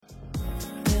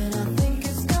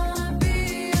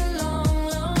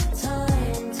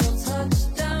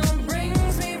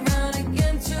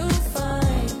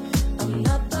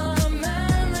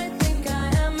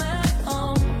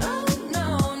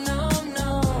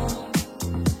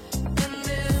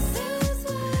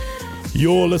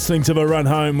You're listening to The Run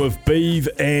Home with Beeve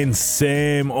and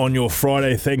Sam on your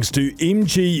Friday, thanks to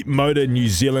MG Motor New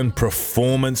Zealand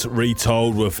Performance,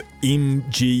 retold with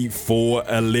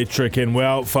MG4 Electric. And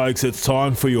well, folks, it's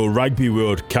time for your Rugby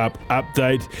World Cup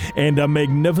update. And a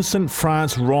magnificent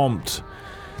France romped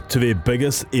to their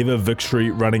biggest ever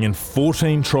victory, running in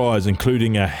 14 tries,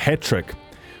 including a hat-trick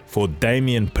for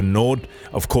Damien Penaud.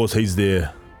 Of course, he's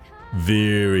their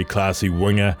very classy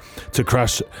winger, to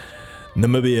crush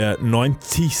Namibia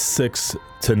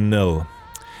 96-0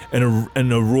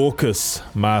 in a raucous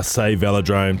Marseille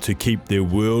velodrome to keep their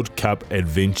World Cup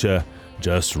adventure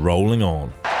just rolling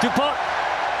on. Dupont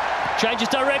changes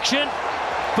direction,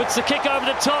 puts the kick over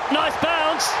the top, nice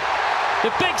bounce,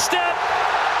 the big step,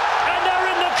 and they're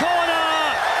in the corner.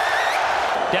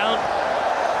 Down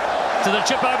to the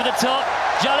chip over the top,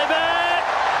 Jalibert.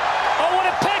 Oh, what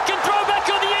a pick and throw back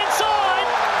on the inside.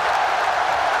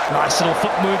 Nice little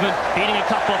foot movement, beating a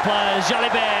couple of players.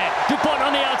 Jalibert, Dupont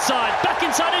on the outside, back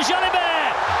inside is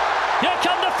Jalibert. Here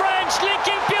come the French,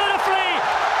 linking beautifully.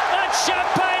 That's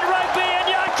champagne rugby, and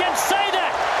I can say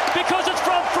that because it's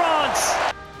from France.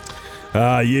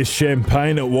 Yes,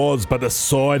 champagne it was, but the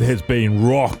side has been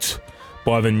rocked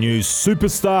by the new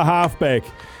superstar halfback.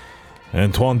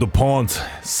 Antoine Dupont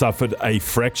suffered a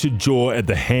fractured jaw at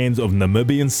the hands of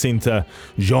Namibian centre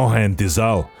Johan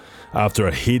Dizal after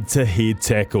a head-to-head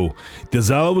tackle.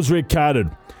 Dizal was red-carded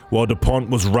while Dupont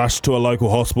was rushed to a local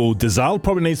hospital. Dizal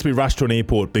probably needs to be rushed to an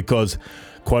airport because,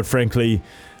 quite frankly,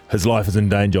 his life is in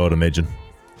danger, I'd imagine.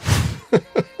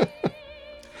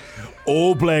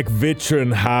 All Black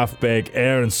veteran halfback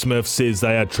Aaron Smith says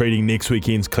they are treating next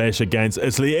weekend's clash against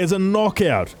Italy as a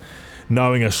knockout,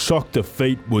 knowing a shock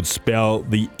defeat would spell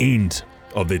the end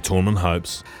of their tournament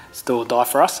hopes. Still die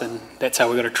for us, and that's how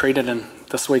we've got to treat it. And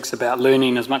this week's about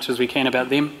learning as much as we can about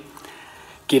them,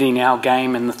 getting our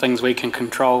game and the things we can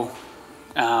control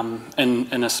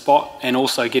in a spot, and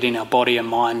also getting our body and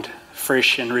mind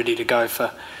fresh and ready to go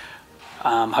for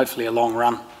hopefully a long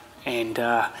run. And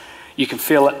you can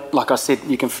feel it, like I said,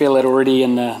 you can feel it already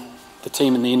in the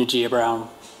team and the energy around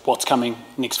what's coming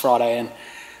next Friday,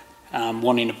 and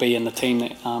wanting to be in the team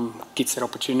that gets that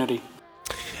opportunity.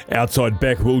 Outside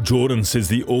back Will Jordan says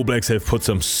the All Blacks have put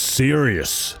some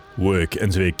serious work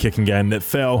into their kicking game that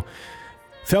fell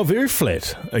very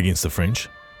flat against the French.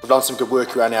 We've done some good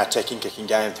work around our attacking kicking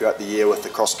game throughout the year with the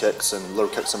cross kicks and little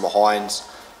kicks and behinds.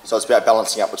 So it's about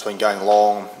balancing up between going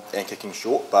long and kicking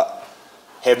short, but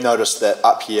have noticed that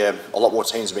up here a lot more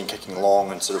teams have been kicking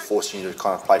long and sort of forcing you to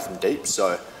kind of play from deep.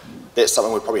 So that's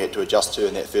something we probably had to adjust to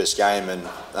in that first game, and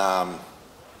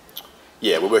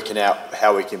we're working out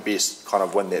how we can best kind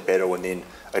of win that battle and then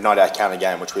ignite our counter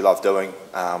game, which we love doing.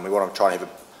 We want to try and have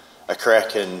a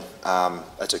crack, and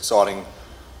it's exciting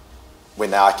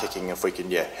when they are kicking if we can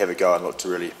have a go and look to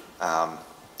really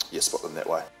spot them that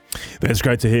way. That's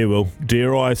great to hear, Will.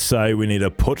 Dare I say we need to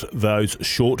put those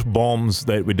short bombs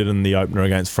that we did in the opener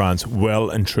against France well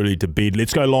and truly to bed.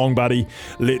 Let's go long, buddy.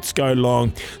 Let's go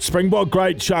long. Springbok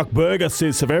great Schalk Burger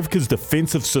says South Africa's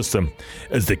defensive system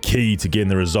is the key to getting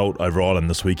the result over Ireland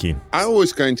this weekend. I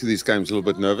always go into these games a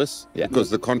little bit nervous because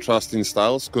the contrast in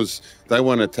styles, because they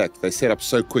want to attack. They set up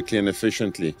so quickly and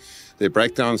efficiently. Their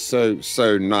breakdown's so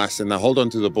nice, and they hold on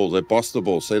to the ball. They boss the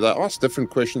ball. So they ask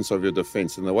different questions of your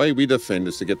defence. And the way we defend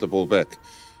is to get the ball back.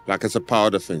 Like it's a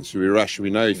power defence. We rush. We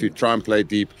know if you try and play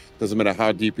deep, doesn't matter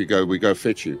how deep we go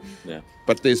fetch you. Yeah.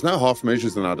 But there's no half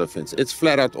measures in our defence. It's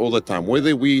flat out all the time.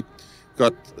 Whether we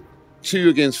got 2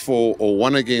 against 4 or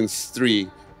 1 against 3,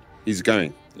 he's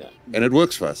going. Yeah. And it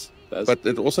works for us. But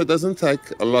it also doesn't take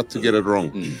a lot to get it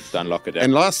wrong. To unlock it.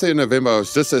 And last year in November, I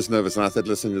was just as nervous. And I said,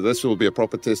 listen, this will be a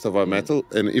proper test of our mettle.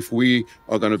 And if we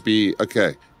are going to be,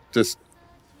 just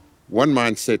one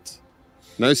mindset,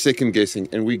 no second guessing,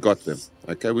 and we got them.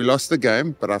 Okay, we lost the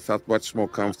game, but I felt much more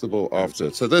comfortable after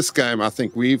it. So this game, I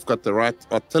think we've got the right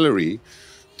artillery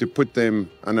to put them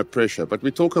under pressure. But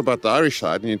we talk about the Irish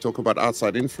side, and you talk about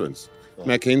outside influence. Yeah.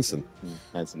 Mac Henson.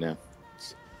 Henson, yeah.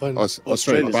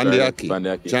 Australia,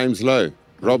 Bandiaki, James Lowe,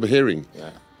 Rob Herring,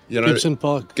 Gibson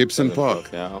Park.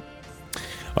 Yeah.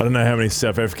 I don't know how many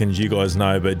South Africans you guys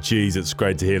know, but geez, it's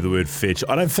great to hear the word fetch.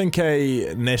 I don't think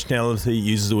a nationality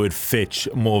uses the word fetch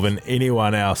more than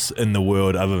anyone else in the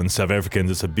world other than South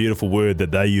Africans. It's a beautiful word that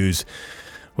they use.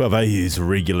 Well, they use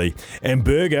regularly. And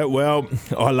Burger, well,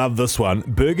 I love this one.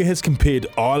 Burger has compared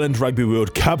Ireland Rugby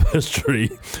World Cup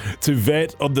history to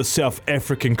that of the South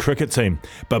African cricket team,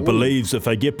 but believes if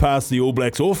they get past the All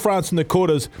Blacks or France in the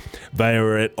quarters, they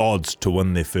are at odds to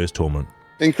win their first tournament.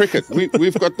 In cricket,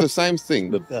 we've got the same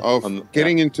thing of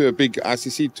getting into a big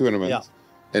ICC tournament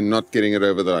and not getting it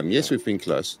over the line. Yes, we've been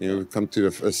close. We've come to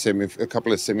a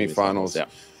couple of semi-finals. Yeah.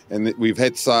 And we've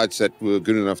had sides that were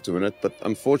good enough to win it, but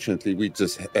unfortunately, we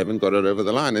just haven't got it over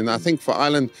the line. And I think for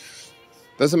Ireland,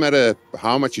 doesn't matter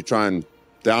how much you try and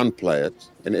downplay it,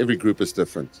 and every group is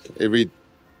different. Every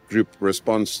group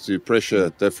responds to pressure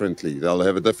differently. They'll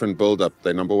have a different build-up.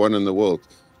 They're number one in the world.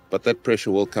 But that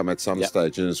pressure will come at some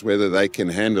stage, and it's whether they can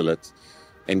handle it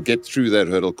and get through that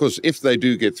hurdle. Because if they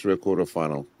do get through a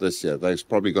quarterfinal this year, there's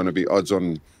probably going to be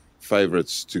odds-on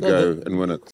favourites to go and win it.